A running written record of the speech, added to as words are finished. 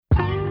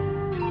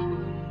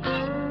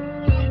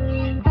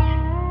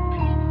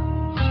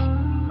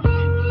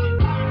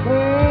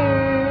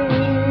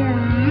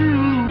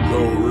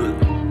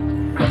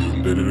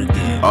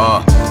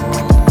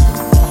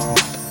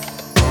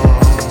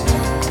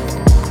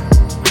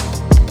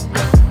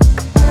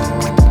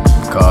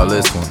call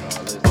this one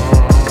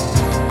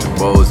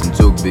Girbauds and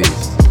Juke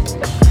beats.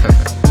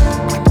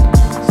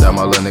 Shout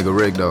my little nigga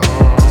Rick though.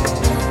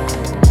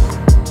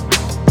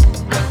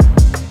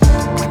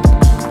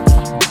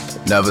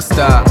 Never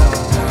stop.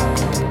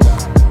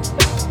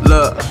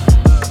 Look,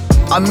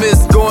 I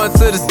miss going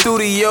to the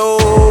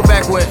studio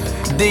back when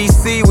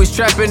DC was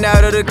trapping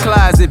out of the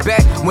closet.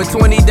 Back when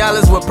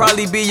 $20 would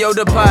probably be your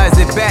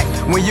deposit. Back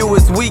when you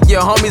was weak,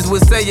 your homies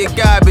would say you're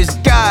garbage.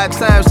 God,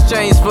 times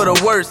changed for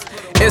the worst.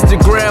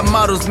 Instagram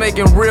models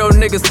making real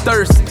niggas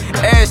thirst.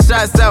 Ass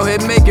shots out here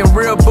making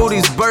real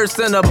booties burst.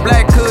 And the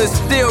black hood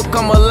still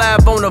come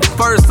alive on the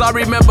first. I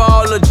remember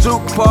all the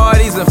juke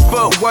parties and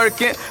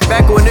footworking.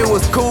 Back when it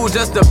was cool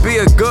just to be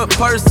a good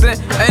person.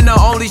 And the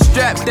only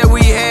strap that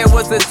we had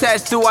was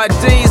attached to our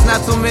jeans.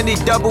 Not too many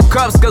double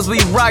cups cause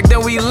we rocked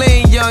and we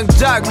lean. Young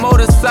jock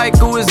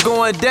motorcycle is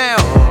going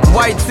down.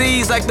 White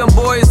tees like them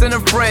boys in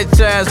the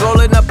franchise.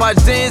 Rolling up our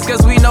jeans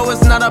cause we know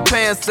it's not our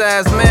pants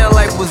size. Man,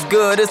 life was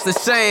good, it's a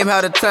shame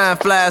how the time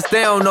flies.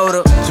 They don't know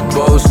the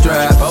Girbauds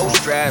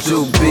strap,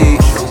 Juke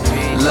beat,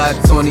 Lot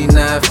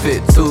 29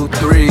 fit 2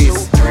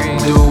 3s.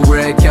 Do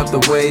red kept the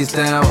waist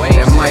down,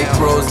 and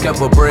micros kept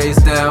her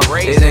braids down.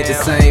 It ain't the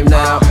same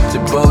now.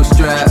 Girbauds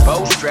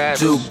strap,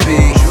 Juke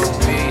beat,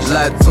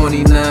 Lot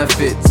 29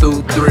 fit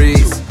 2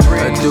 3s.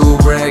 Do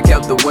red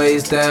kept the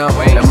waist down,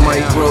 and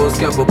micros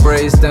kept her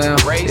braids down.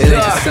 It ain't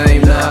the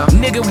same now.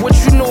 Nigga, what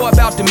you know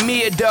about the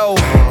mid though?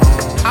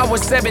 I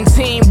was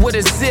 17 with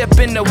a zip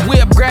in the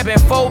whip, grabbing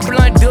 4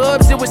 blunt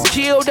dubs, it was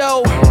kill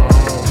though.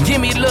 Give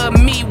me little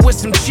meat with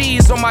some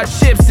cheese on my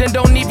chips, and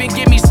don't even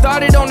get me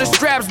started on the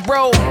straps,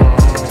 bro.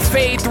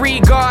 Fade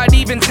 3 guard,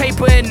 even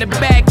taper in the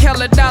back.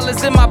 Hella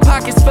dollars in my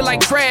pockets feel like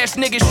trash.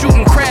 Niggas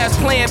shooting crafts,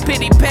 playing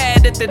pity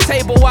pad at the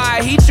table. Why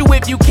I heat you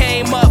if you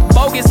came up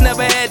bogus,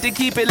 never had to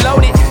keep it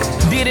loaded.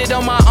 Did it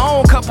on my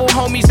own, couple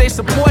homies they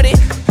supported.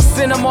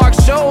 Cinemark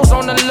shows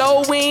on the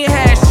low, we ain't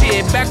had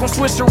shit. Back when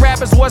Swisher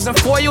rappers wasn't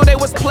foil, they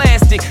was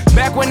plastic.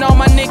 Back when all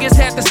my niggas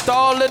had the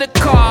stall of the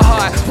car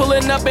hard.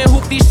 Pulling up and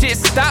hoop these shit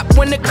stop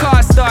when the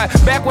car start.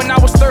 Back when I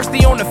was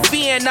thirsty on the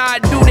fee and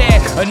I'd do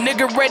that. A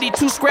nigga ready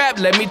to scrap,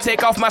 let me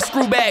take off my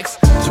screwbacks.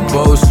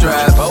 Girbauds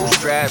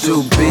strap,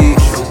 Juke beat,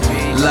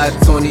 Lot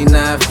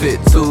 29 fit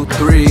 2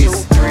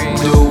 3s.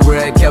 Do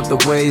red kept the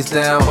waist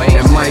down,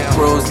 and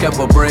micros kept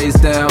her braids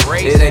down.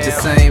 It ain't the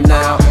same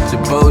now.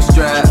 Girbauds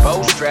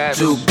strap,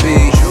 Juke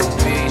beat,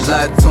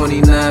 Lot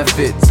 29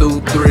 fit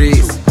 2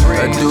 3s.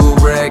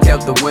 Do red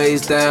kept the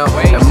waist down,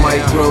 and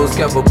micros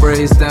kept her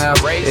braids down.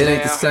 It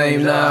ain't the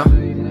same now.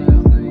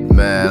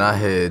 Man, I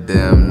head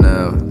damn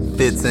now.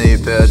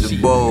 15 pair of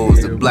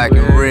Girbauds, the black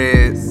and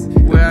reds,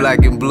 the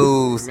black and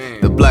blues,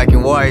 the black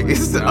and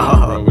whites.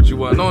 Bro, what you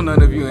want? No,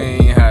 none of you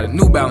ain't had a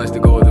New Balance to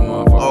go with the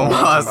motherfucker. Oh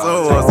my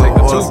soul, take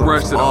the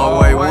toothbrush to the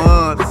all-white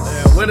ones.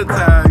 Yeah,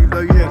 wintertime, you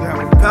know you had to have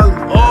a pellet.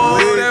 Oh,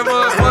 that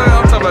motherfucker.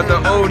 I'm talking about the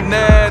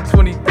 09,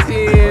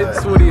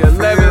 2010,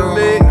 2011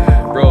 lit.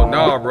 Bro,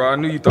 nah, bro. I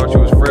knew you thought you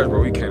was fresh,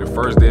 bro. We came the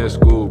first day of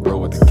school, bro,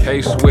 with the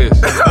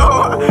K-Swiss. You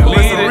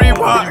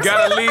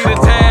gotta leave the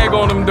tag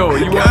on them, though.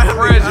 You wasn't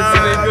fresh if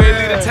you ain't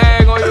leave the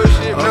tag on your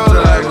shit, bro.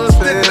 Little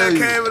stick that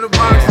came in the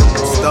box.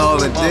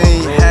 Stalling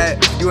Dean hat.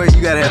 You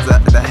gotta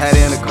have the hat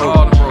and the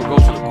coat. Bro, go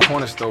to the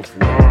corner store for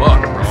 $1, bro.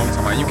 I'm talking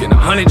about you getting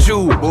 100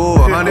 chews. Ooh,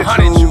 100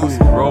 chews,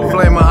 bro.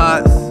 Flamin'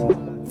 Hots,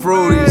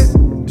 Fruities,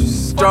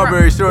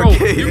 strawberry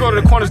shortcake. You go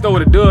to the corner store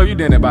with a dub, you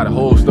done that by the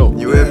whole store.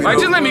 You with me? Like,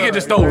 just let me get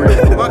the store.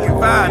 Fucking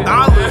 $5.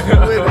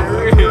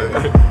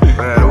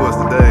 Man, it was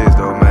the days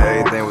though, man.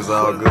 Everything was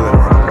all good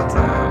around that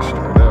time.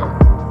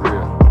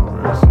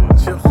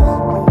 You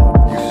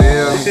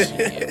feel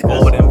me?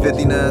 More than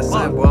 59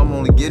 cents, boy. I'm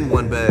only getting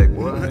one bag.